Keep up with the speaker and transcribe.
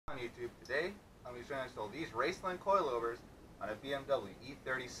On YouTube today, I'm going to show you how to install these Raceland Coilovers on a BMW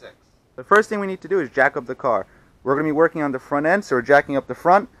E36. The first thing we need to do is jack up the car. We're going to be working on the front end, so we're jacking up the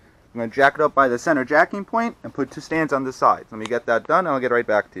front. I'm going to jack it up by the center jacking point and put 2 stands on the sides. Let me get that done and I'll get right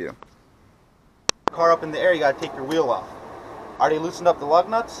back to you. Car up in the air, you got to take your wheel off. Already loosened up the lug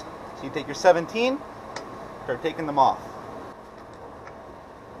nuts, so you take your 17, start taking them off.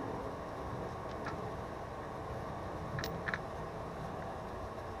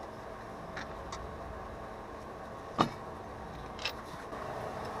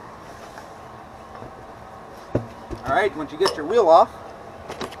 Alright, once you get your wheel off,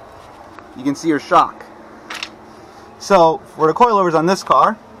 you can see your shock. So, for the coilovers on this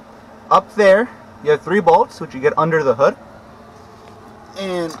car, up there you have 3 bolts which you get under the hood.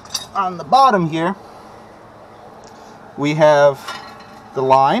 And on the bottom here, we have the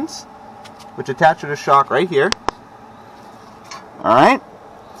lines which attach to the shock right here. Alright,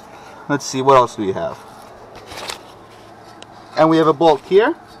 let's see, what else do we have? And we have a bolt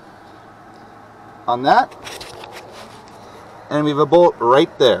here on that. And we have a bolt right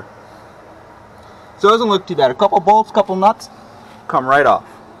there. So it doesn't look too bad. A couple bolts, couple nuts, come right off.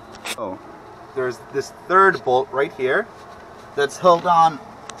 Oh, there's this 3rd bolt right here that's held on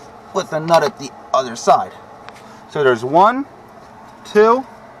with a nut at the other side. So there's 1, 2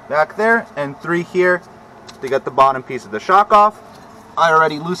 back there, and 3 here to get the bottom piece of the shock off. I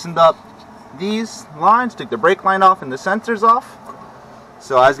already loosened up these lines, took the brake line off and the sensors off.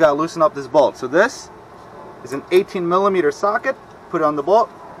 So I just got to loosen up this bolt. So this is an 18mm socket, put it on the bolt,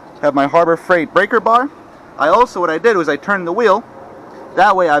 have my Harbor Freight breaker bar. What I did was I turned the wheel,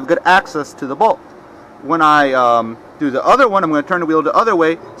 that way I have good access to the bolt. When I do the other one, I'm going to turn the wheel the other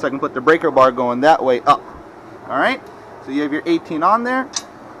way so I can put the breaker bar going that way up. Alright, so you have your 18 on there,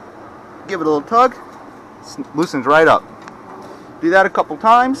 give it a little tug, it loosens right up. Do that a couple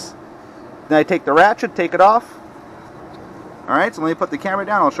times, then I take the ratchet, take it off. Alright, so let me put the camera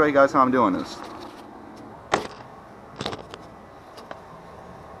down, I'll show you guys how I'm doing this.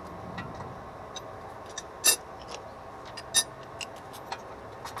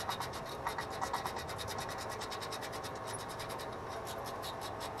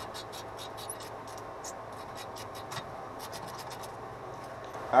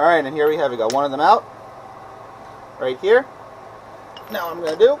 Alright, and here we have it. Got one of them out, right here. Now what I'm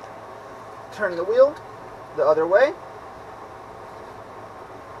going to do, turn the wheel the other way,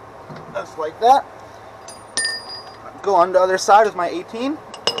 just like that. Go on the other side with my 18.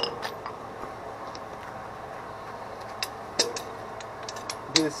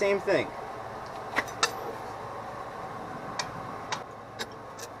 Do the same thing.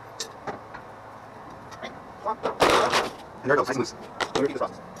 And there it goes, nice and loose. Let me repeat this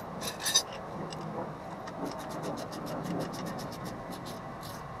process.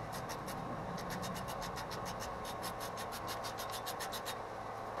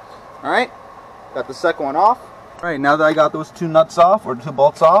 Alright, got the second one off. Alright, now that I got those 2 nuts off, or 2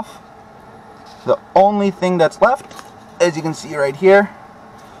 bolts off, the only thing that's left, as you can see right here,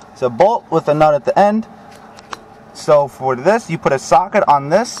 is a bolt with a nut at the end. So for this, you put a socket on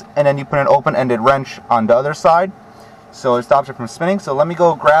this, and then you put an open-ended wrench on the other side, so it stops it from spinning. So let me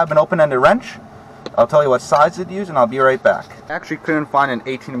go grab an open-ended wrench. I'll tell you what size to use, and I'll be right back. I actually couldn't find an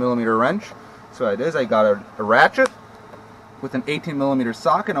 18mm wrench, so what it is, I got a ratchet with an 18mm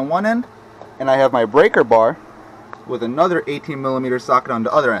socket on one end, and I have my breaker bar with another 18mm socket on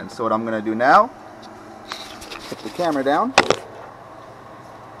the other end. So what I'm going to do now, put the camera down.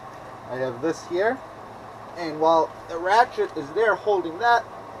 I have this here, and while the ratchet is there holding that,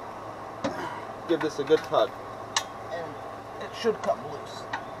 give this a good tug, and it should come loose.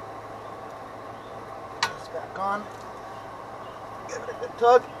 Put this back on, give it a good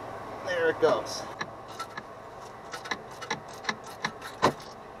tug, there it goes.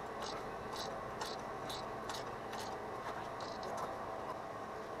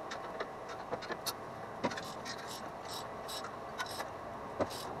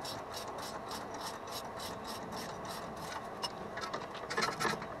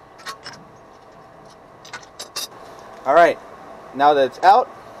 Alright, now that it's out,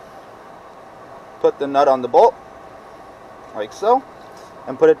 put the nut on the bolt, like so,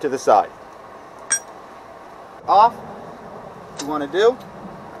 and put it to the side. Off, what you want to do,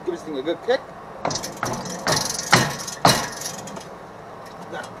 give this thing a good kick.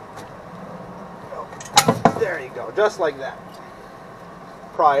 There you go, just like that.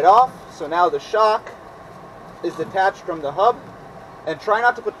 Pry it off, so now the shock is detached from the hub. And try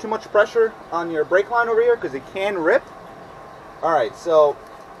not to put too much pressure on your brake line over here because it can rip. Alright, so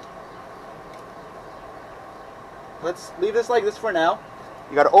let's leave this like this for now.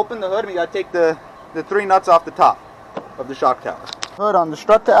 You got to open the hood and you got to take the 3 nuts off the top of the shock tower. Hood on the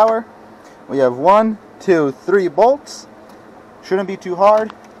strut tower. We have 1, 2, 3 bolts. Shouldn't be too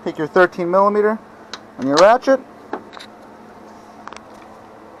hard. Take your 13mm on your ratchet.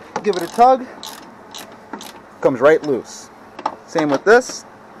 Give it a tug. Comes right loose. Same with this.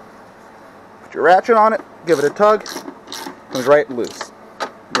 Put your ratchet on it. Give it a tug. Comes right loose.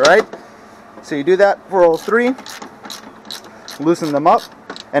 Alright? So you do that for all 3. Loosen them up.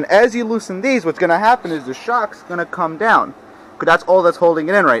 And as you loosen these, what's going to happen is the shock's going to come down. Because that's all that's holding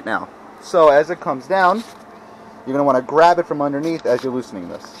it in right now. So as it comes down, you're going to want to grab it from underneath as you're loosening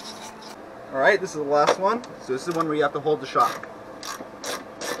this. Alright, this is the last one. So this is the one where you have to hold the shock.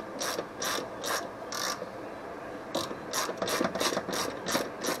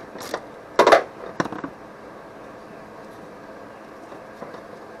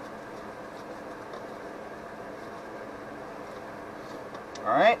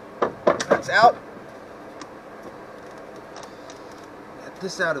 Alright, that's out. Get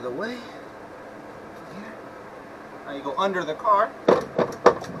this out of the way. Here. Now you go under the car.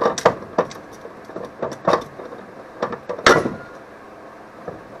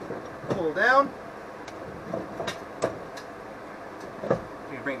 Pull down.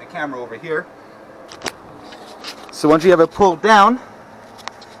 You can bring the camera over here. So once you have it pulled down,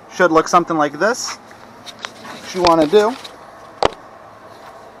 should look something like this. What you want to do,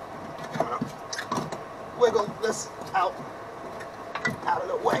 wiggle this out of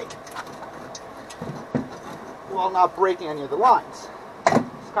the way while not breaking any of the lines.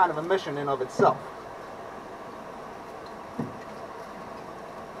 It's kind of a mission in of itself.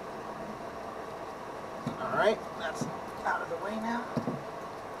 Alright, that's out of the way now.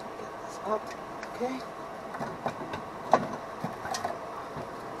 Get this up, okay.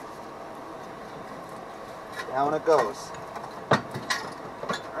 Down it goes.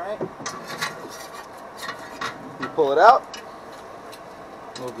 Alright. You pull it out,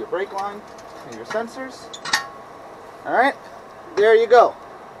 move your brake line and your sensors. Alright, there you go.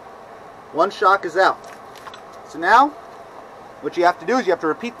 One shock is out. So now, what you have to do is you have to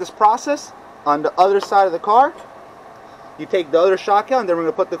repeat this process on the other side of the car. You take the other shock out and then we're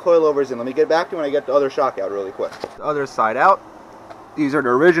going to put the coilovers in. Let me get back to you when I get the other shock out really quick. The other side out. These are the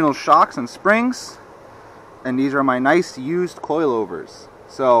original shocks and springs. And these are my nice used coilovers.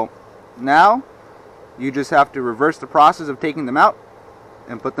 So now you just have to reverse the process of taking them out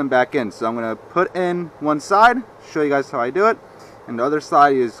and put them back in. So I'm going to put in one side, show you guys how I do it, and the other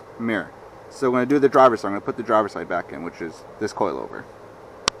side is mirror. So I'm going to do the driver's side. I'm going to put the driver's side back in, which is this coilover.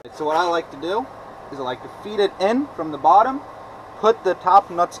 So what I like to do is I like to feed it in from the bottom, put the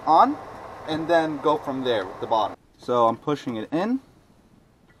top nuts on, and then go from there with the bottom. So I'm pushing it in.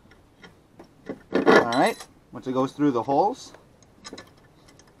 Alright, once it goes through the holes,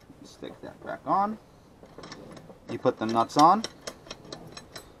 stick that back on. You put the nuts on,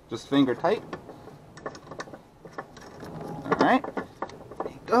 just finger tight. Alright, there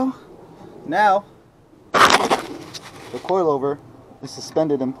you go. Now, the coilover is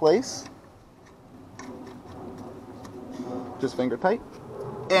suspended in place. Just finger tight.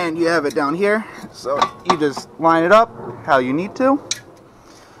 And you have it down here, so you just line it up how you need to.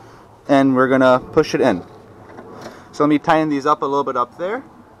 And we're going to push it in. So let me tighten these up a little bit up there.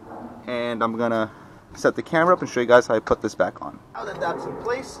 And I'm going to set the camera up and show you guys how I put this back on. Now that that's in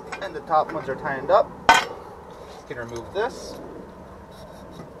place and the top ones are tightened up, you can remove this.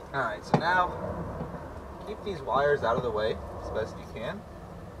 Alright, so now keep these wires out of the way as best you can.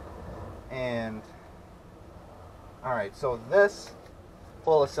 And alright, so this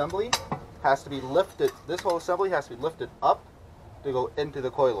whole assembly has to be lifted. This whole assembly has to be lifted up to go into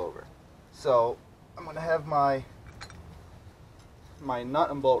the coilover. So I'm going to have my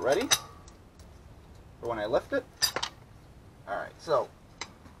nut and bolt ready for when I lift it. Alright, so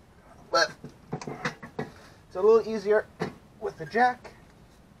but it's a little easier with the jack.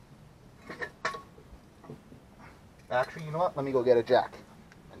 Actually, you know what? Let me go get a jack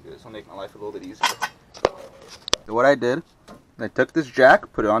and do this. Will make my life a little bit easier. So what I did, I took this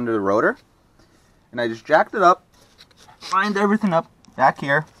jack, put it under the rotor, and I just jacked it up, lined everything up back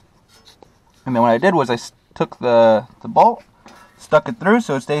here, and then what I did was I took the bolt, stuck it through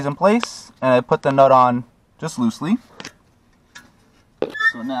so it stays in place, and I put the nut on just loosely.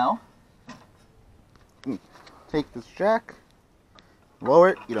 So now, take this jack, lower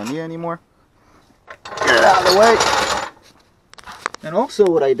it, you don't need it anymore, get it out of the way. And also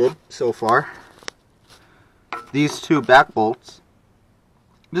what I did so far, these two back bolts,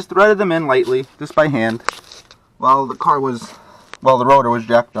 just threaded them in lightly, just by hand, while the rotor was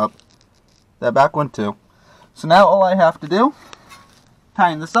jacked up. That back one too. So now all I have to do,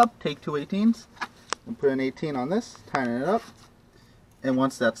 tying this up, take 2 18s and put an 18 on this, tying it up. And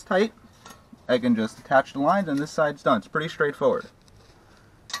once that's tight, I can just attach the lines and this side's done. It's pretty straightforward.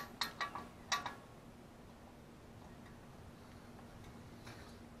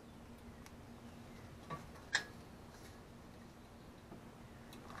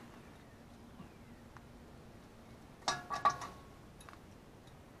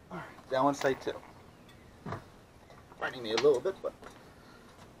 Alright, that one's tight too. Burning me a little bit, but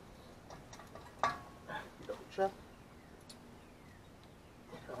double check.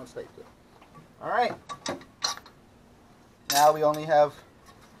 That one's tight too. Alright. Now we only have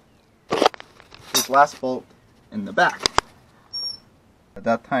this last bolt in the back. Get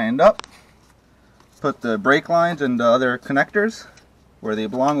that tightened up. Put the brake lines and the other connectors where they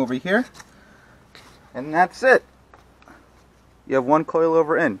belong over here. And that's it. You have one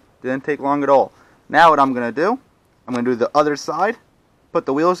coilover in. Didn't take long at all. Now what I'm going to do, I'm going to do the other side, put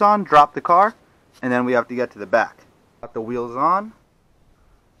the wheels on, drop the car, and then we have to get to the back. Got the wheels on,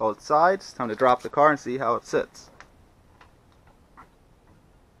 both sides. Time to drop the car and see how it sits.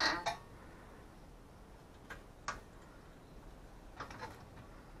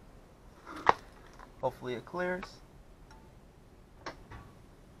 Hopefully it clears.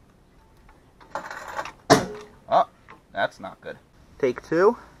 Oh, that's not good. Take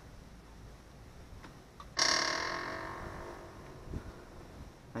 2.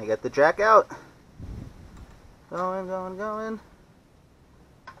 I get the jack out. Going, going, going.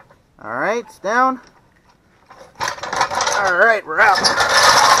 Alright, it's down. Alright, we're out.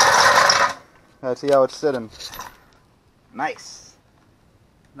 Let's see how it's sitting. Nice.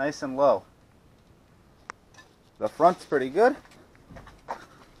 Nice and low. The front's pretty good.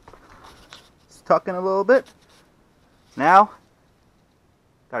 It's tucking a little bit. Now,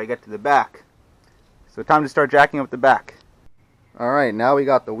 gotta get to the back. So time to start jacking up the back. Alright, now we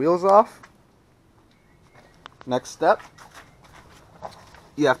got the wheels off. Next step,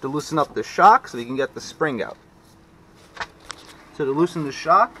 you have to loosen up the shock so you can get the spring out. So to loosen the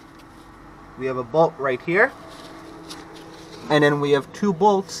shock, we have a bolt right here. And then we have 2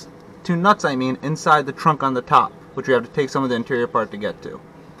 bolts, 2 nuts I mean, inside the trunk on the top, which we have to take some of the interior part to get to.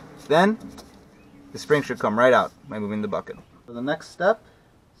 Then, the spring should come right out by moving the bucket. So the next step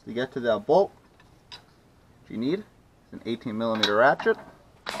is to get to that bolt, which you need. It's an 18mm ratchet.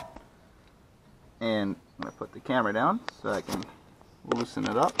 And I'm going to put the camera down so I can loosen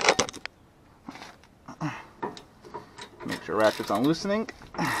it up. Make sure ratchet's on loosening.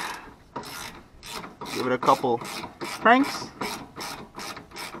 Give it a couple cranks.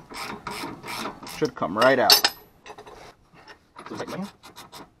 Should come right out.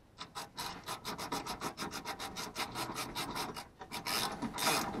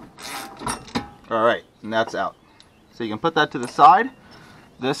 Alright, and that's out. So you can put that to the side.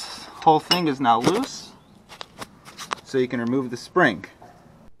 This whole thing is now loose, so you can remove the spring.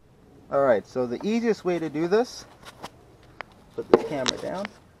 Alright, so the easiest way to do this, put this camera down,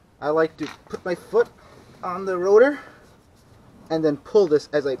 I like to put my foot on the rotor and then pull this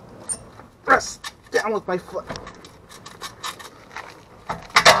as I press down with my foot.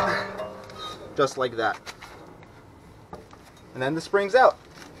 Just like that. And then the spring's out.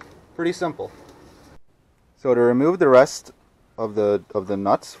 Pretty simple. So to remove the rest of the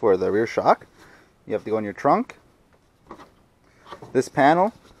nuts for the rear shock, you have to go in your trunk. This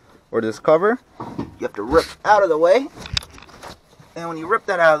panel or this cover, you have to rip out of the way. And when you rip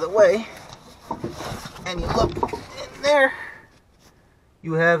that out of the way, and you look in there,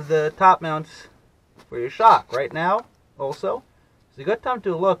 you have the top mounts for your shock. Right now, also, it's a good time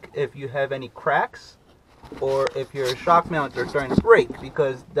to look if you have any cracks or if your shock mounts are starting to break,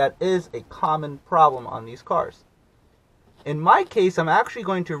 because that is a common problem on these cars. In my case, I'm actually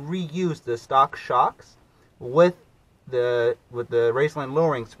going to reuse the stock shocks with the Raceland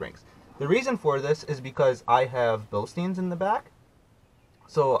lowering springs. The reason for this is because I have Bilsteins in the back,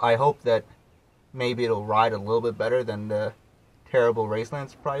 so I hope that maybe it'll ride a little bit better than the terrible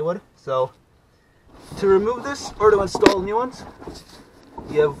Racelands probably would. So to remove this or to install new ones,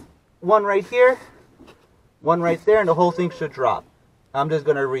 you have one right here, one right there, and the whole thing should drop. I'm just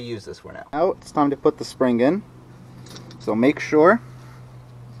going to reuse this for now. Now it's time to put the spring in. So make sure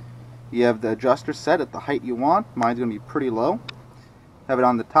you have the adjuster set at the height you want. Mine's going to be pretty low. Have it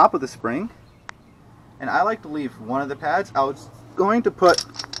on the top of the spring. And I like to leave one of the pads. I was going to put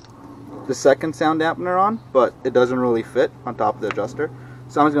the second sound dampener on, but it doesn't really fit on top of the adjuster.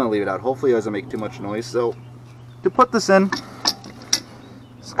 So I'm just going to leave it out. Hopefully it doesn't make too much noise. So to put this in,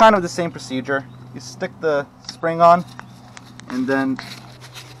 it's kind of the same procedure. You stick the spring on, and then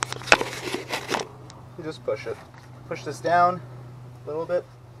you just push it. Push this down, a little bit,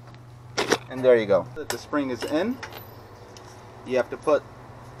 and there you go. The spring is in. You have to put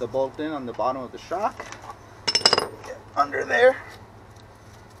the bolt in on the bottom of the shock. Get under there.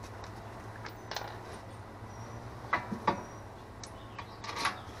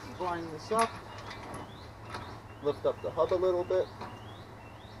 Line this up. Lift up the hub a little bit.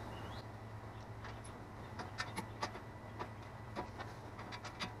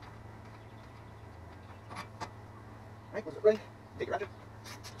 Alright, was it ready? Take your ratchet.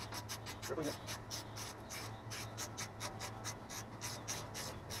 Dribbling it.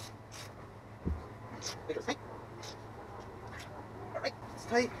 Make sure it's tight. Alright, it's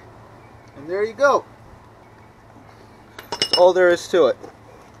tight. And there you go. That's all there is to it.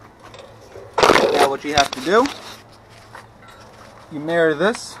 Now what you have to do, you mirror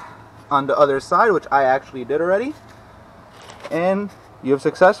this on the other side, which I actually did already, and you have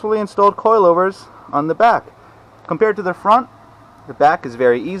successfully installed coilovers on the back. Compared to the front, the back is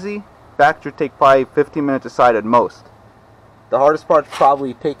very easy. Back should take probably 15 minutes aside at most. The hardest part is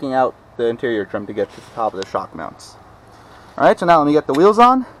probably taking out the interior trim to get to the top of the shock mounts. Alright, so now let me get the wheels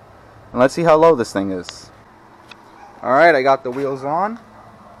on, and let's see how low this thing is. Alright, I got the wheels on,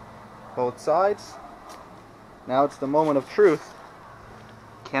 both sides. Now it's the moment of truth.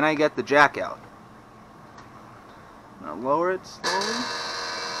 Can I get the jack out? Now lower it slowly.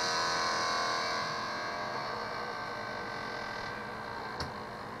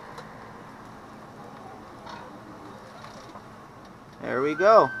 There we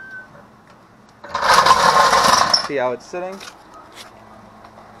go. See how it's sitting?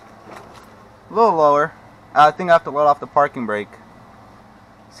 A little lower. I think I have to let off the parking brake.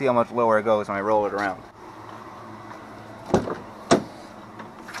 See how much lower it goes when I roll it around.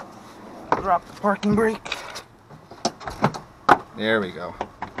 Drop the parking brake. There we go.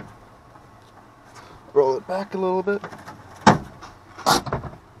 Roll it back a little bit.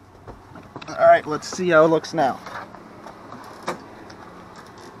 Alright, let's see how it looks now.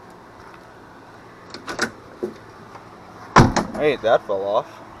 Hey, that fell off.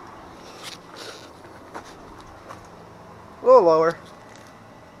 A little lower.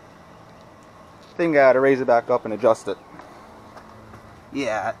 I think I had to raise it back up and adjust it.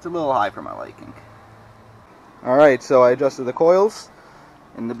 Yeah, it's a little high for my liking. Alright, so I adjusted the coils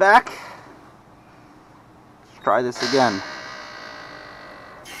in the back. Let's try this again.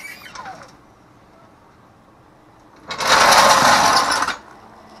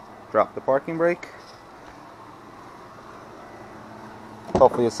 Drop the parking brake.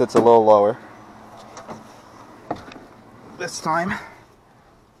 Hopefully it sits a little lower this time.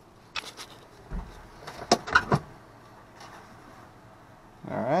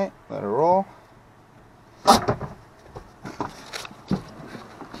 Alright, let it roll.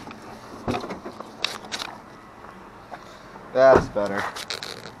 That's better.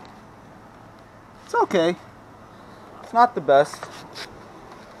 It's okay. It's not the best.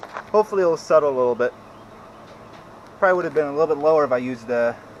 Hopefully it'll settle a little bit. Probably would have been a little bit lower if I used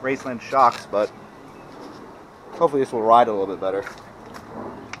the Raceland shocks, but hopefully this will ride a little bit better.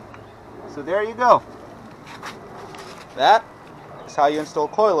 So there you go. That is how you install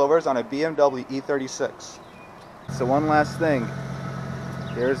coilovers on a BMW E36. So one last thing.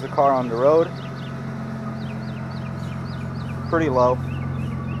 Here's the car on the road. Pretty low.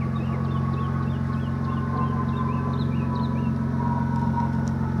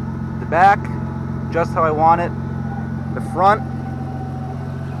 The back, just how I want it. The front,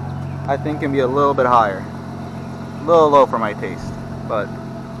 I think, can be a little bit higher. A little low for my taste, but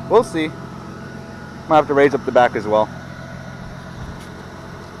we'll see. Might have to raise up the back as well.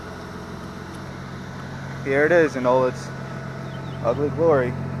 Here it is in all its ugly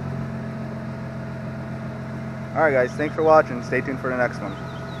glory. Alright guys, thanks for watching. Stay tuned for the next one.